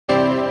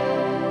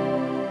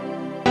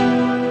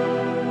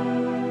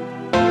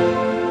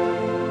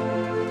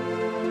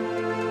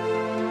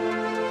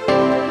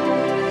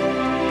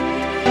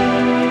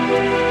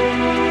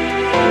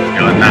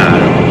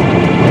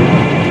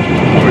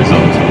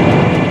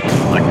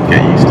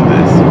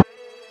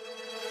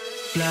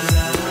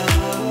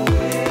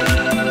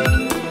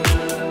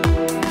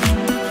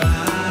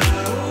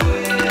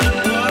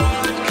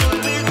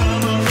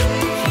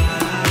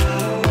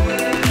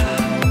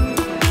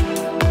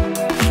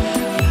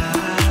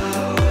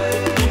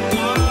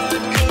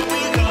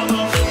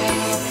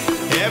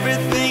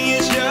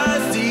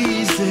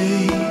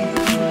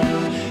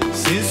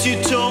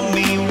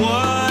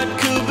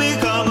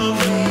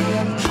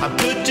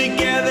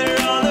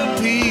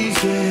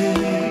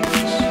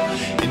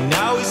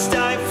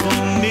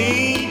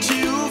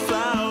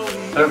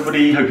Hello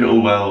everybody, hope you're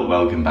all well.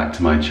 Welcome back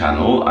to my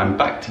channel. I'm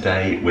back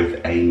today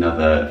with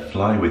another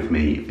Fly With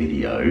Me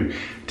video.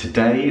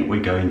 Today we're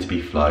going to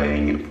be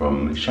flying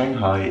from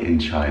Shanghai in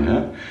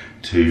China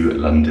to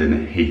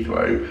London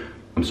Heathrow.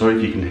 I'm sorry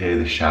if you can hear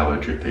the shower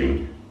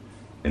dripping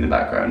in the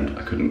background.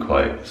 I couldn't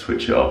quite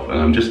switch it off, and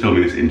I'm just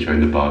filming this intro in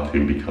the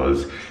bathroom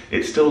because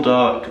it's still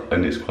dark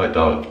and it's quite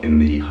dark in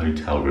the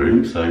hotel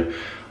room, so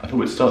I thought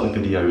we'd start the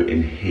video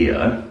in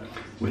here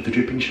with the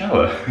dripping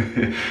shower.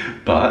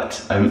 But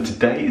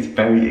today is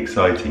very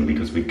exciting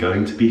because we're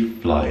going to be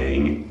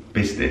flying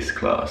business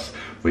class,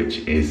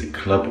 which is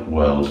Club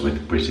World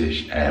with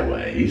British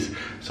Airways.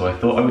 So I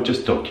thought I would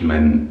just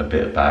document a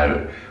bit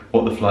about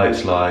what the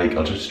flight's like.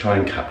 I'll just try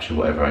and capture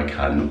whatever I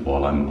can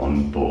while I'm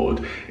on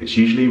board. It's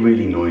usually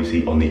really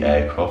noisy on the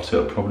aircraft,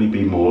 so it'll probably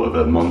be more of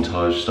a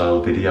montage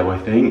style video, I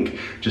think,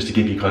 just to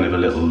give you kind of a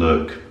little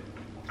look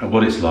at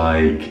what it's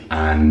like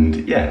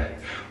and yeah,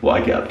 what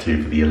I get up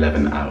to for the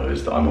 11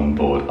 hours that I'm on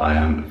board. I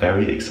am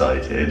very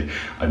excited.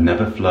 I've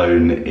never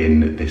flown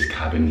in this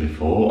cabin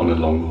before on a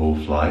long haul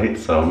flight,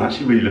 so I'm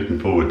actually really looking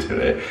forward to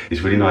it.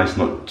 It's really nice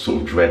not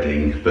sort of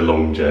dreading the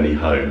long journey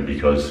home,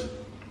 because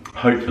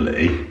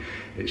hopefully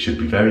it should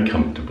be very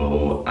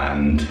comfortable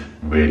and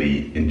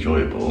really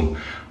enjoyable.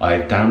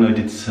 I've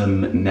downloaded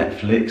some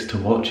Netflix to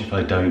watch if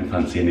I don't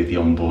fancy any of the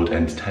onboard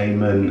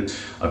entertainment.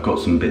 I've got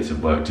some bits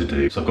of work to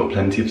do, so I've got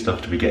plenty of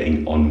stuff to be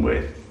getting on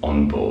with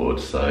on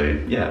board. So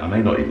yeah, I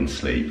may not even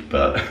sleep,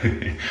 but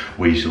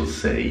we shall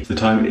see. So the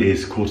time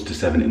is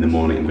 6:45 in the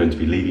morning. I'm going to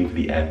be leaving for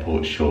the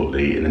airport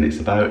shortly, and then it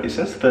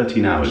says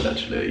 13 hours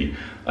actually,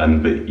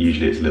 but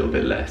usually it's a little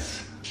bit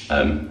less.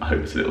 I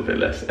hope it's a little bit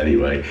less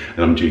anyway. And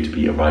I'm due to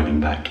be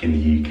arriving back in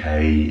the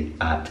UK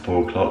at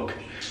 4 o'clock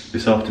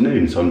this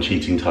afternoon. So I'm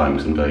cheating time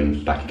because I'm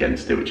going back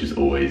against it, which is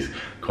always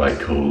quite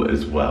cool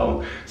as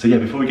well. So yeah,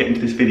 before we get into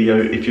this video,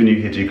 if you're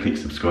new here, do click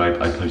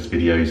subscribe. I post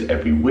videos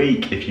every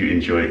week. If you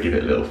enjoy it, give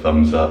it a little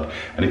thumbs up.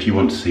 And if you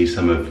want to see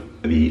some of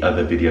the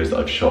other videos that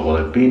I've shot while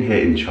I've been here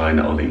in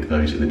China, I'll link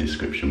those in the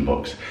description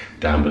box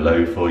down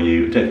below for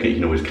you. Don't forget, you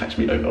can always catch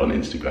me over on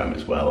Instagram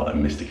as well.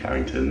 I'm Mr.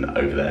 Carrington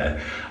over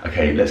there.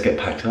 Okay, let's get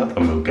packed up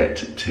and we'll get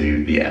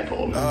to the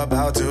airport.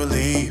 About to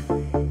leave,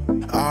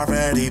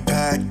 already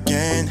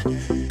packing.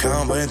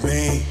 Come with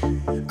me,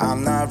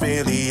 I'm not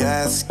really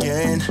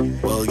asking.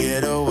 We'll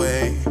get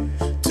away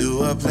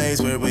to a place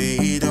where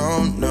we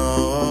don't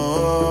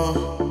know.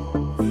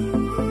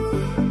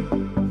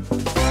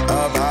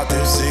 About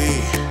to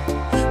see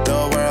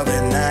the world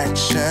in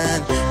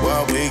action,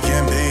 what we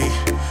can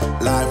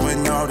be, life with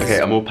no... Okay,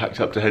 I'm all packed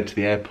up to head to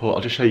the airport.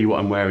 I'll just show you what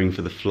I'm wearing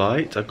for the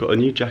flight. I've got a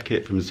new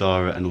jacket from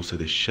Zara and also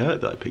this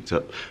shirt that I picked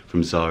up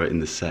from Zara in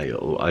the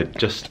sale. I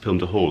just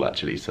filmed a haul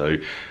actually, so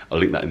I'll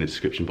link that in the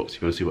description box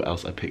if you want to see what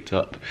else I picked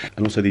up.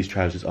 And also these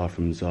trousers are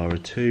from Zara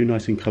too,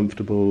 nice and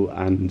comfortable,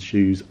 and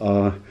shoes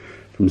are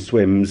from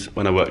Swims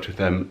when I worked with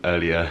them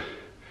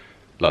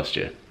last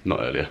year,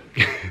 not earlier.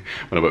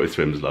 When I worked with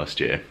Swims last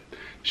year.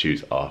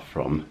 Shoes are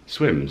from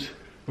Swims.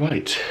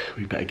 Right,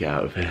 we better get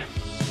out of here.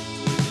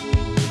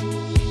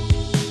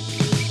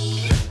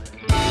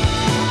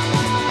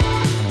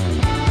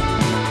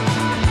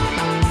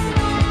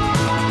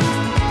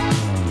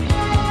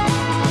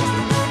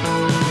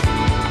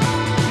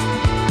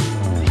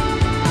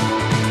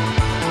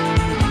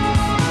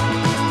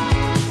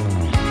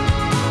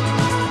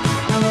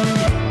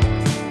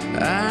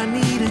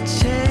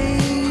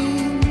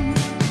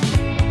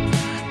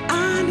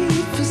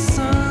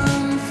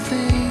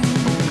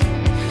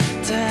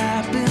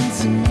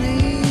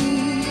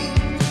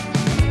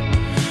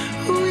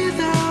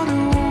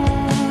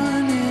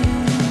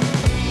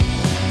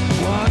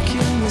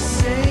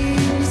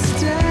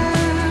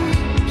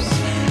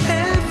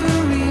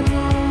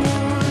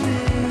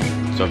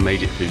 So I've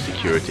made it through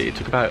security. It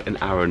took about an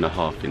hour and a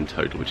half in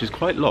total, which is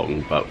quite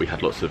long, but we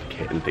had lots of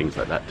kit and things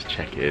like that to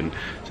check in.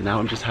 So now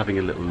I'm just having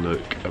a little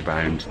look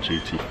around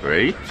duty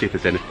free, see if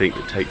there's anything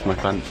that takes my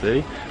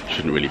fancy.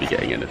 Shouldn't really be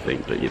getting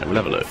anything, but you know, we'll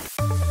have a look.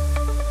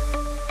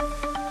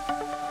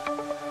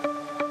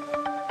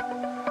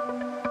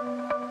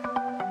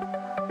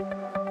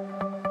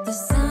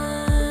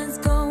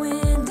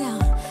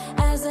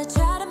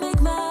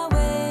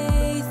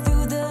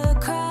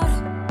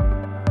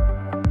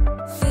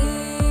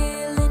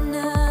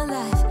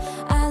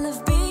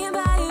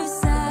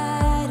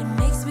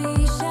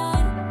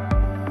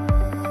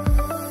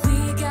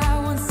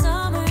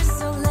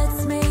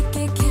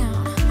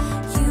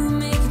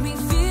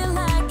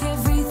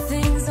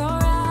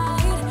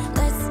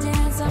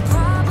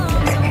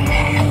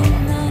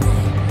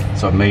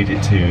 So I've made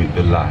it to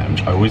the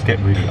lounge. I always get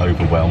really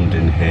overwhelmed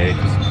in here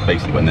because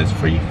basically when there's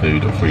free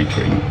food or free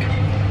drink,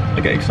 I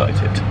get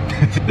excited.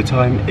 The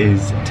time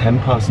is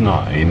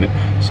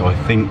 9:10, so I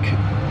think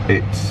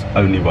it's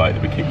only right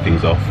that we kick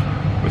things off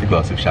with a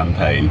glass of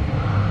champagne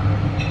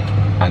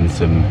and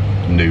some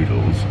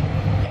noodles.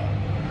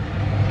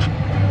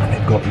 And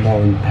they've got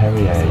Lauren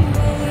Perrier.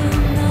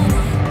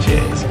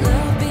 Cheers.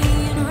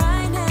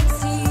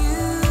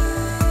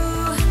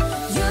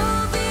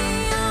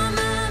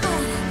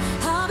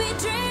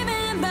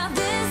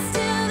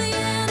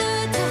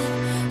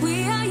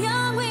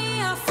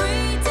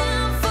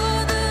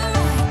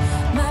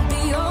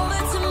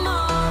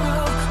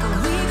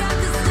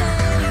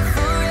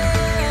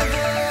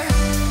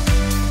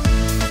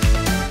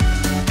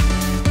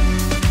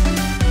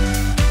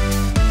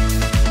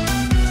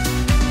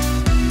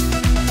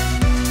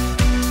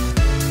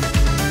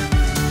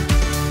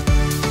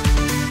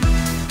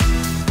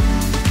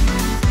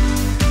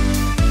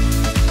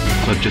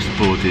 So I've just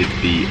boarded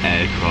the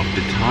aircraft.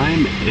 The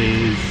time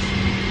is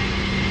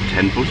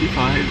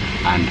 10:45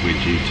 and we're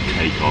due to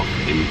take off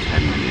in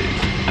 10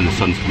 minutes. And the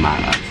sun's come out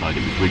outside.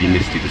 It was really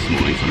misty this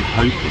morning, so I'm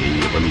hoping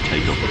that when we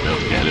take off we'll be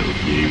able to get a little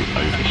view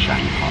over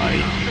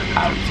Shanghai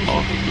out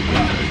of the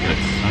window. But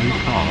so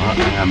far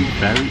I am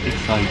very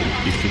excited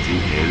to be sitting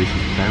here. This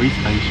is very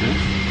spacious.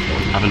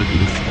 Have a look at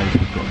this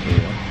space we've got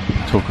here.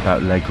 Talk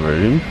about leg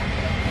room.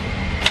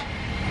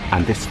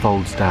 And this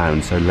folds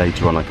down, so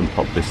later on I can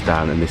pop this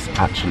down and this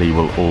actually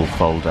will all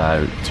fold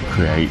out to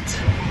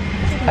create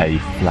a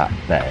flat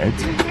bed.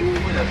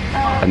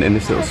 And in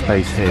this little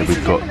space here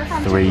we've got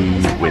 3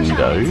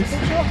 windows,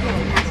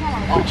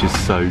 which is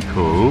so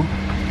cool.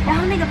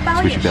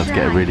 So we should be able to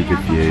get a really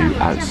good view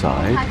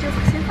outside.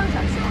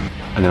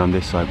 And then on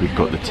this side we've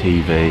got the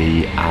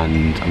TV,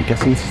 and I'm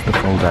guessing this is the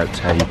fold out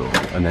table.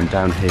 And then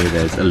down here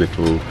there's a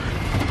little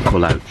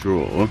pull out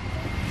drawer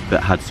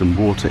that had some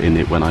water in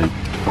it when I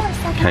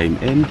came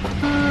in.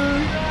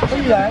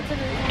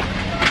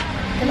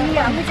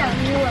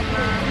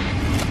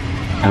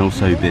 And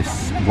also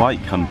this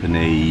white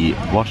company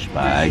wash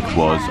bag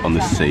was on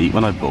the seat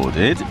when I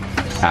boarded,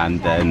 and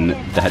then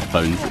the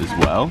headphones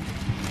as well,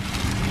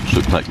 which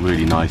look like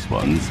really nice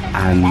ones.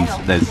 And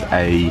there's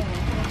a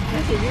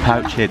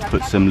pouch here to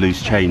put some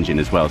loose change in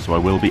as well, so I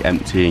will be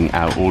emptying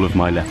out all of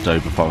my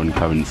leftover foreign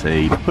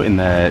currency, put in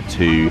there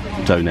to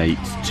donate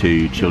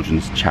to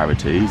children's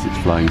charities. It's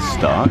Flying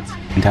Start.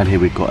 And down here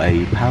we've got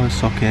a power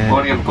socket,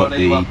 we've got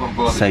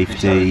the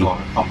safety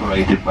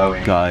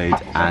guide,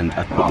 and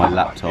I've put my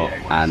laptop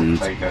and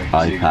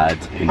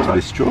iPad into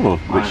this drawer,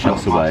 which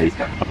shuts away.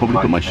 I'll probably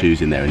put my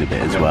shoes in there in a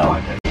bit as well.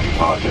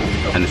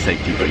 And the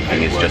safety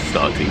briefing is just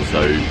starting, so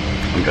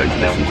I'm going to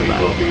listen to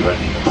that.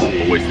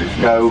 Always listen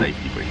to the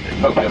safety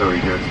briefing. Okay, so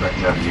we do expect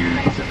to have you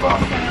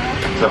depart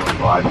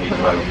 7:05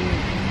 Heathrow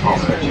on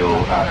schedule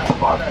at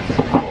 5 minutes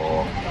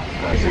before.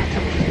 So your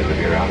temperature's going to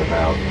be around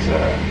about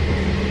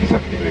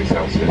 7 degrees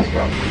Celsius.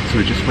 So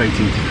we're just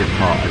waiting to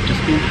depart. I've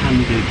just been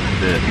handed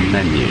the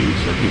menu,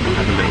 so I think we'll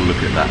have a little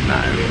look at that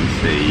now and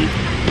see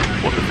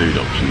what the food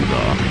options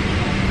are.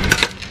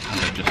 And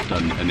I've just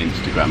done an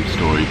Instagram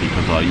story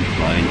because Are You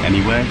Flying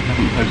Anywhere?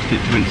 Haven't posted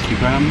it to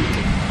Instagram.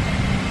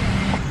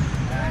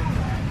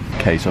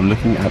 Okay, so I'm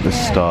looking at the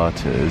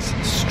starters.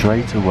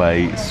 Straight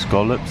away,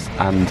 scallops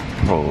and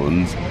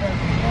prawns.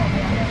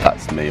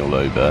 That's me all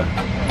over.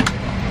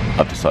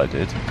 I've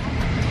decided.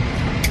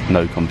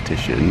 No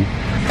competition.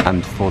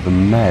 And for the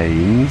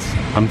mains,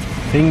 I'm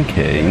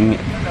thinking,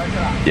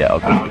 yeah, I'll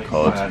go for the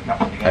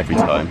cod every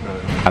time.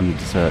 And the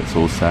desserts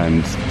all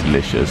sound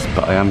delicious,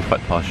 but I am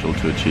quite partial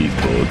to a cheese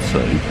board, so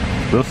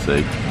we'll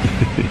see.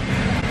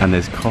 And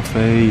there's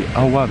coffee.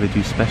 Oh wow, they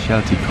do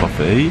specialty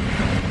coffee.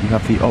 You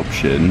have the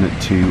option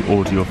to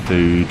order your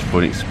food for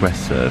an express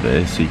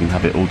service, so you can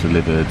have it all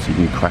delivered, so you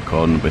can crack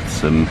on with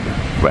some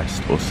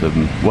rest or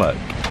some work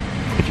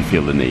if you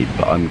feel the need,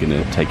 but I'm going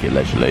to take it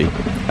leisurely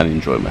and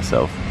enjoy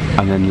myself.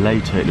 And then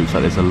later it looks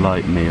like there's a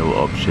light meal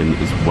option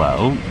as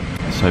well.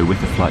 So with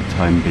the flight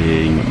time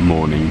being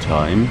morning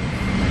time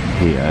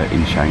here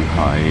in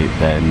Shanghai,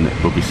 then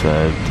we'll be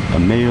served a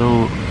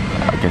meal,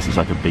 I guess it's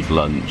like a big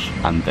lunch,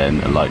 and then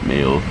a light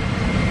meal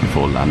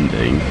before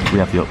landing. We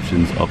have the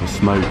options of a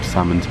smoked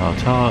salmon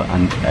tartare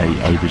and a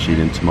aubergine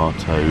and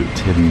tomato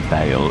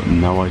timbale.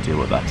 No idea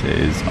what that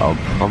is. I'll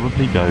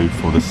probably go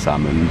for the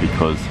salmon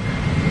because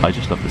I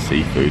just love the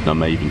seafood, and I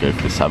may even go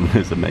for the salmon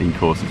as a main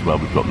course as well.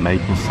 We've got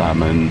maple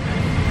salmon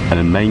and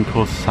a main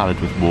course salad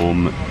with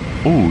warm,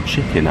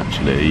 chicken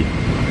actually.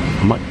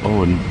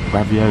 And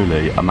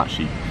ravioli. I'm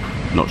actually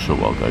not sure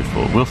what I'll go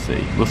for. We'll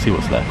see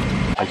what's left.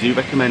 I do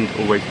recommend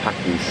always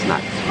packing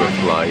snacks for a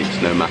flight,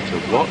 no matter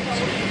what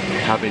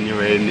cabin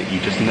you're in. You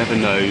just never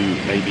know,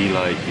 maybe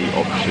like the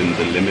options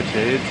are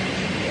limited.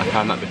 I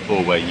found that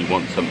before where you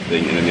want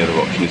something and then the other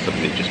option is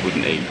something that you just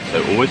wouldn't eat.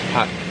 So always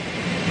pack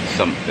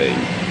something,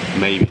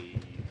 maybe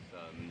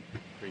some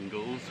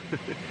Pringles.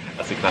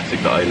 That's a classic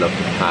that I love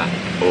to pack.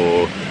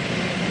 Or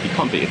you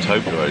can't beat a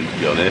Toblerone, to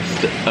be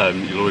honest.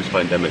 You'll always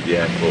find them at the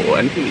airport, or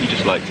anything that you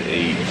just like to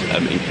eat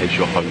in case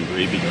you're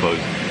hungry,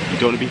 because you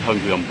don't want to be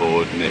hungry on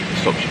board and it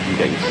stops you from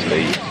getting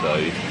sleep. So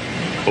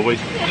always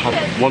have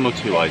 1 or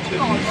 2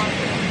 items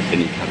in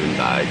your cabin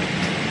bag.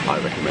 I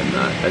recommend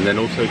that. And then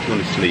also if you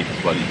want to sleep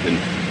as well, you can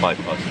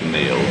bypass the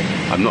meal.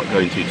 I'm not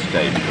going to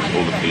today because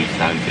all the food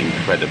sounds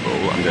incredible.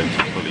 I'm going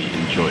to fully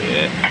enjoy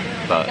it.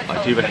 But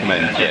I do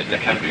recommend, yeah,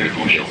 definitely if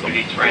you get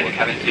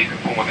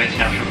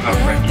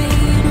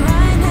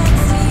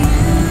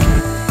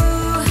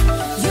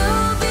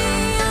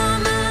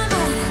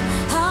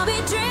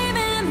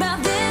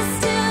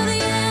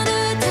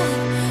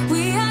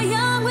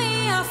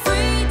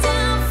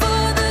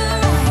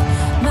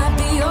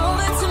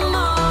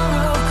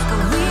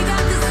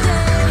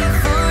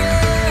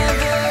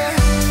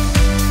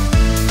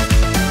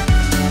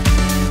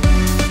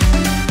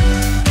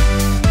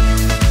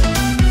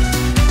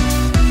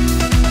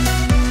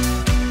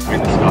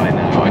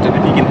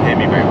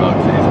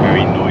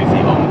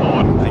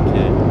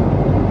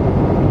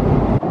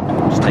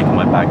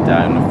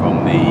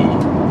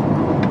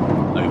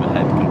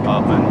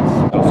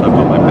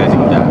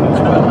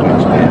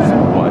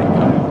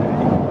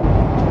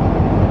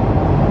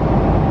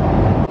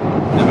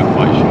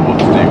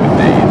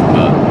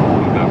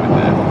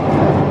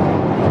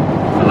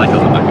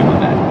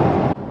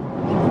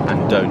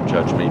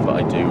don't judge me, but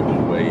I do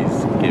always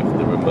give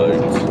the remote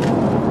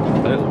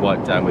a little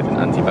wipe down with an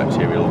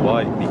antibacterial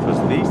wipe, because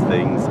these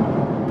things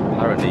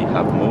apparently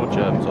have more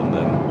germs on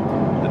them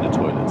than a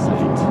toilet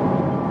seat.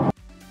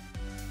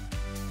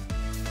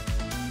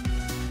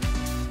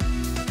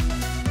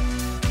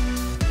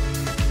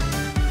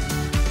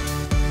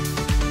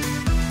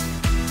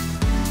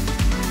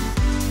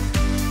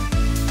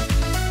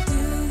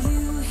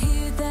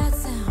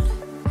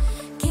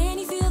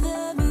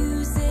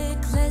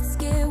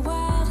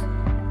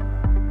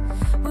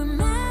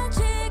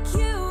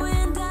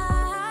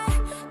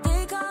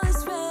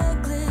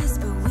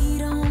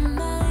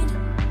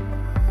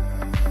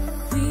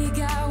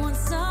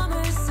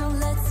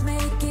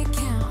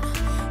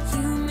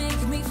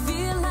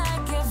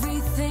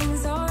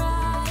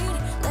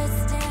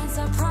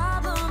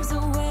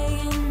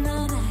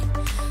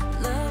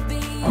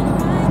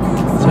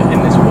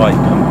 White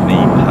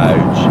Company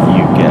pouch,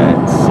 you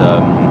get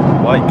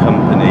some White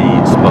Company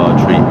spa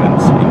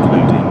treatments,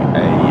 including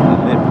a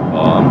lip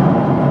balm.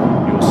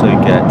 You also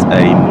get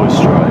a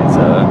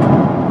moisturiser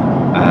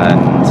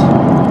and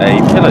a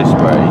pillow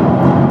spray.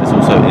 There's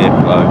also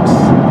earplugs,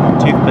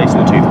 toothpaste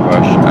and a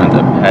toothbrush, and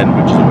a pen,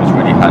 which is always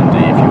really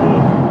handy if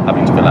you're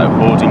having to fill out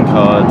boarding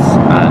cards,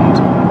 and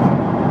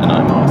an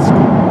eye mask.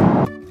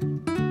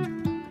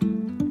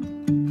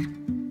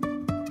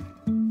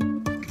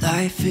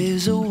 Life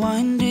is a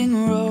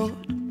winding road,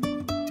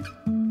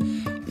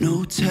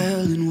 no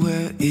telling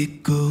where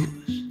it goes.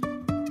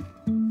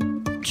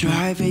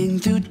 Driving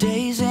through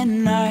days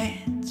and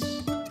nights,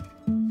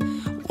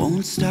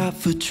 won't stop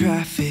for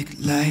traffic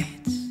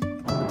lights.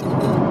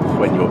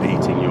 When you're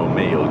eating your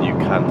meal, you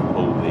can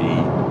pull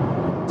the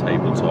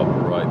tabletop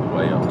right the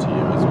way up to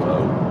you as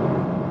well.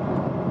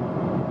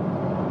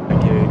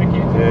 Thank you. Thank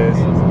you. Cheers.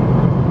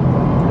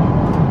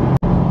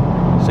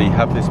 So you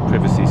have this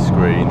privacy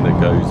screen that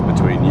goes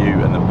between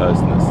you and the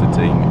person that's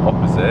sitting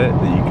opposite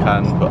that you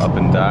can put up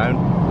and down.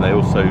 And they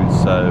also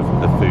serve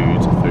the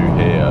food through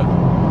here.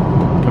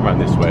 Come around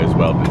this way as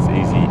well, but it's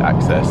easy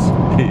access.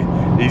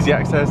 Easy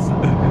access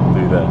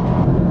through there.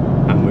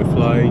 And we're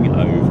flying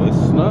over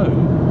snow.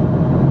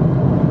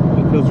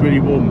 It feels really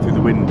warm through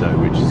the window,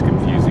 which is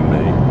confusing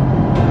me.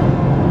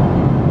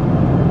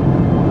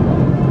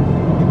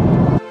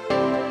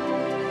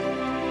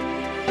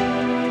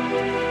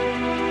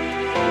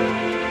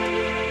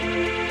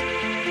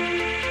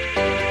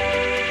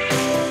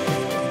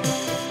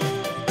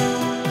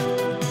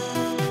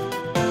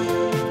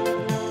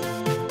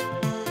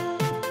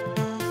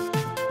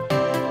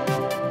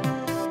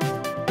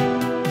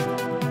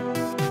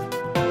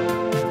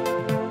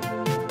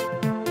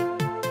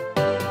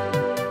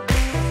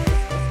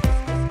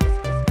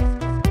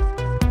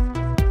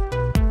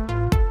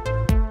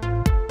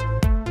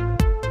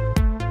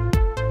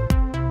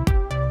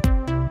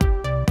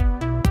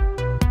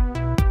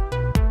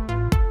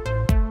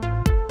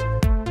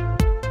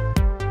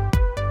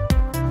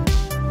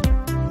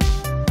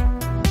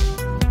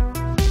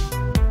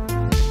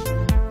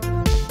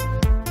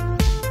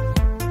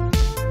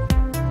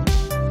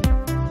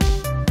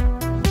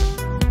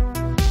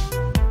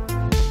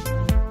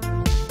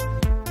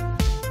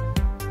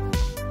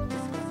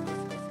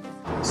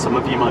 Some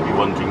of you might be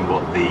wondering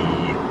what the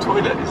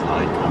toilet is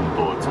like on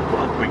board, so I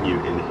thought I'd bring you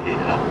in here.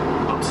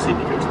 Not to see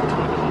me go to the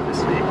toilet,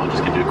 obviously, but I'll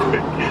just give you a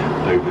quick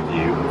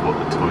overview of what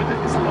the toilet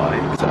is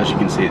like. So as you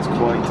can see, it's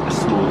quite a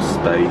small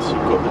space.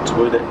 You've got the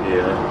toilet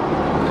here,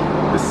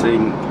 the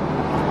sink,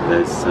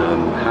 there's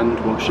some hand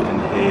wash in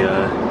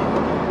here,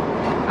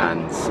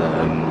 and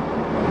some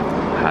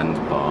hand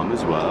balm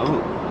as well.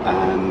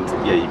 And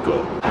yeah, you've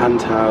got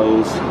hand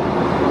towels,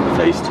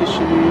 face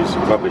tissues,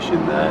 rubbish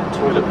in there,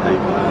 toilet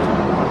paper,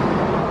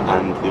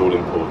 and the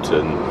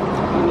all-important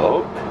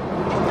lock.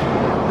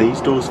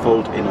 These doors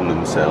fold in on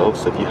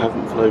themselves, so if you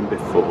haven't flown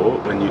before,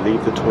 when you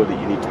leave the toilet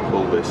you need to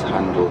pull this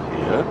handle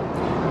here,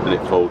 and it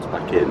folds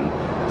back in.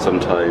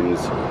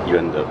 Sometimes you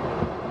end up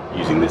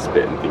using this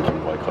bit and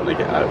thinking, why can't I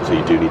get out? So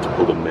you do need to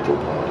pull the middle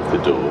part of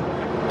the door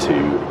to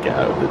get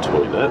out of the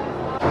toilet.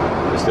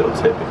 Just a little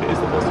tip, if it is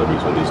the first time you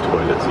use one of these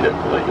toilets, you don't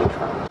feel like you're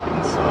trapped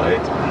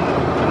inside.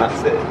 And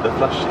that's it. The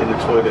flush in the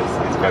toilets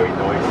is very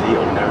noisy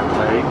on an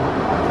aeroplane.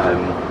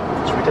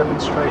 Should we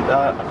demonstrate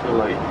that? I feel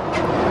like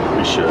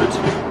we should.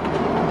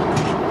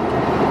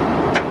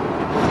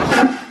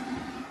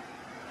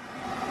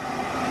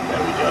 There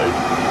we go.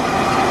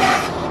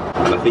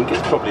 And I think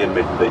it's probably a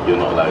myth that you're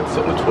not allowed to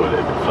sit on the toilet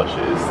if it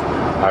flushes.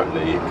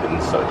 Apparently it can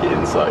suck your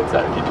insides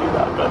out if you do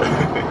that, but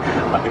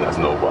I think that's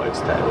an old wives'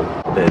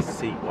 tale. There's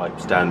seat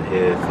wipes down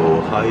here for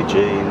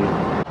hygiene.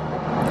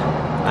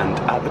 And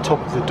at the top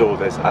of the door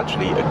there's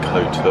actually a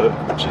coat hook,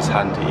 which is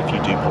handy if you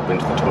do pop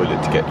into the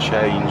toilet to get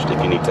changed, if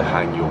you need to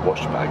hang your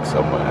wash bag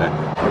somewhere.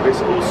 There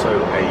is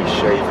also a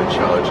shaver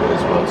charger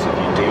as well, so if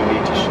you do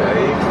need to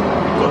shave,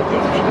 you've got the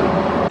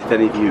option. If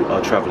any of you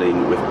are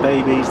travelling with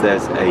babies,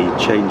 there's a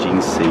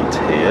changing seat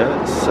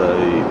here, so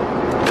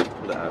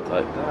pull it out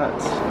like that.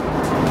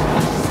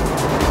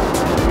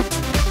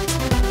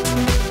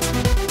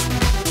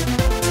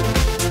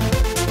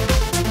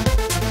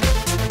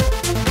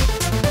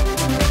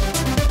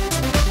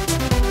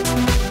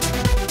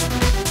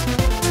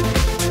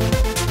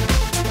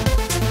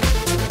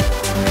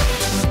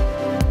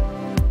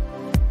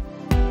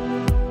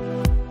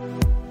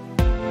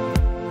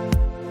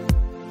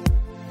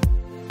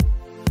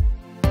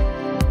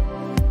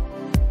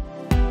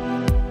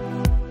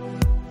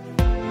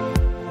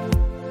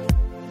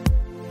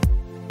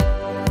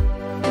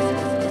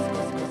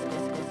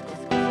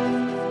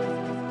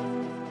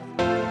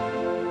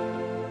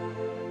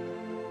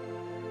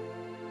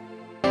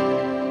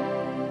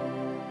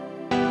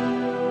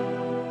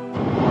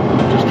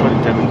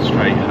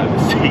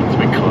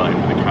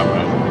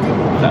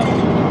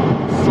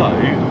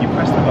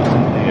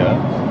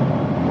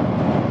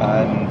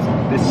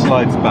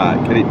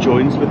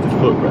 problems with the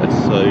footrest,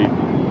 so you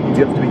do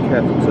have to be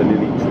careful because I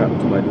nearly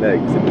trapped my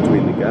legs in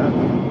between the gap.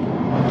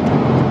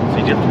 So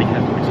you do have to be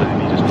careful because I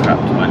nearly just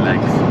trapped my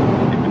legs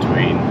in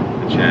between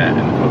the chair and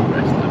the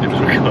footrest and it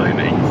was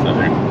reclining, so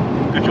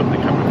good job the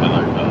camera fell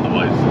over,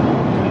 otherwise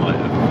I might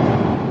have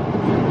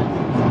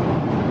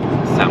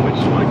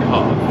sandwiched my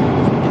calf.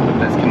 But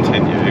let's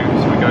continue,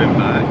 so we're going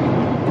back.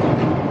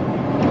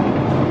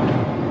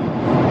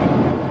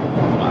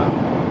 Wow.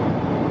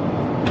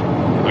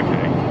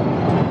 Okay.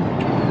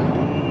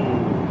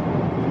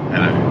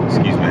 Hello,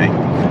 excuse me.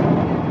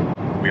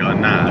 We are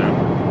now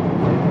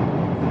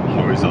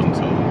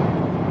horizontal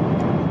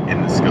in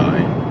the sky.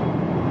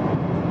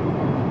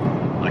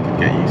 I could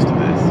get used to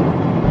this.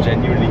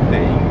 Genuinely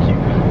think you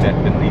could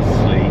definitely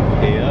sleep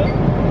here.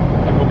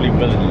 I probably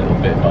will in a little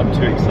bit, but I'm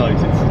too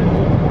excited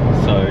still.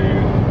 So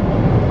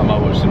I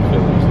might watch some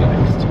films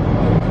next.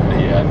 But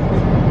yeah,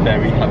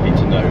 very happy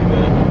to know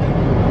that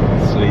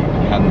sleep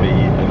can be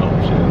an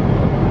option.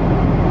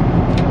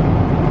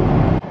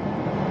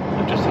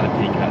 I've just had a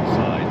peek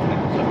outside and it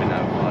looks like we're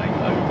now flying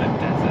over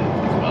desert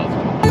as well.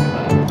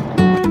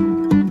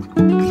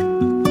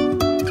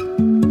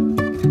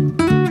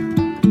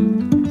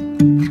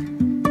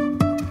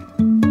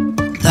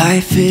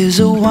 Life is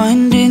a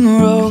winding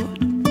road,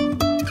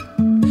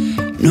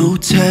 no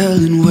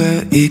telling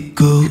where it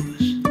goes.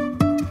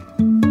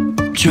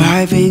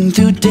 Driving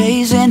through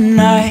days and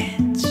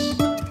nights,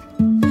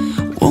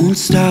 won't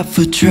stop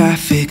for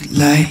traffic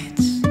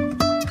lights.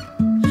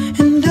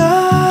 And I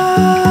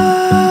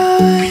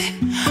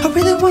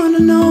really wanna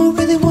know,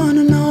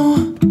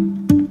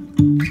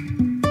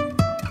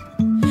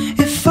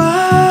 if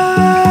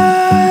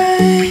I'll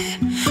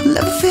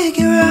ever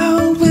figure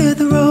out where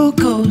the road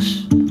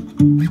goes.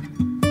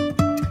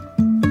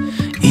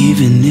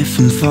 Even if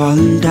I'm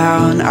falling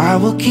down, I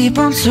will keep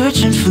on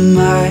searching for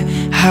my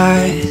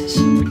highs.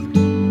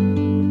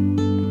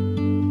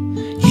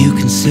 You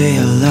can say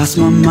I lost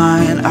my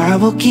mind, I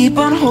will keep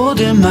on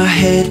holding my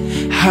head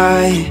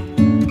high.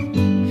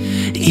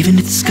 Even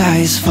if the sky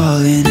is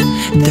falling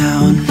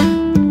down.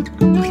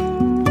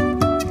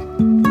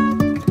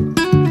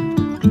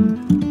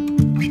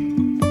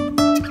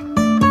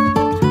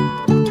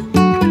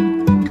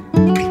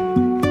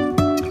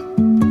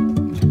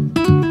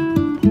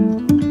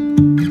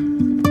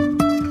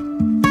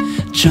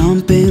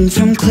 Jumping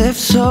from cliffs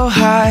so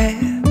high,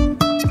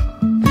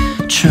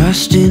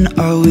 trusting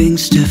our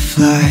wings to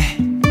fly.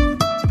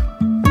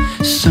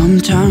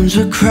 Sometimes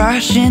we're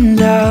crashing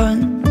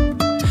down,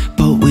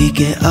 but we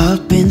get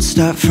up and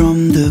start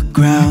from the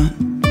ground.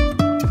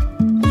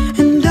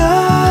 And I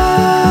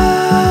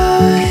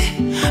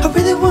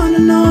really wanna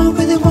know,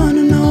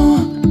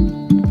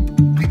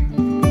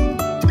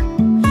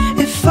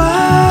 if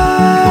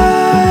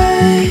I'll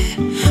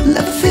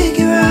ever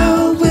figure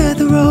out where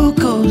the road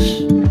goes.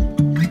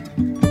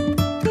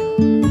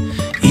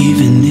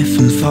 Even if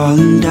I'm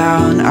falling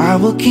down, I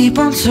will keep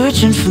on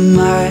searching for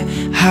my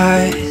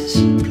highs.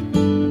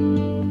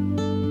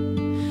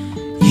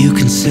 You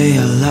can say I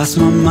lost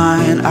my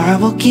mind, I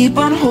will keep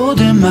on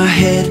holding my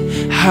head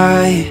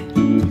high.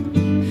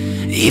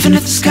 Even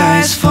if the sky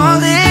is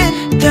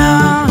falling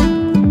down,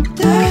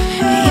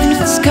 even if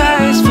the sky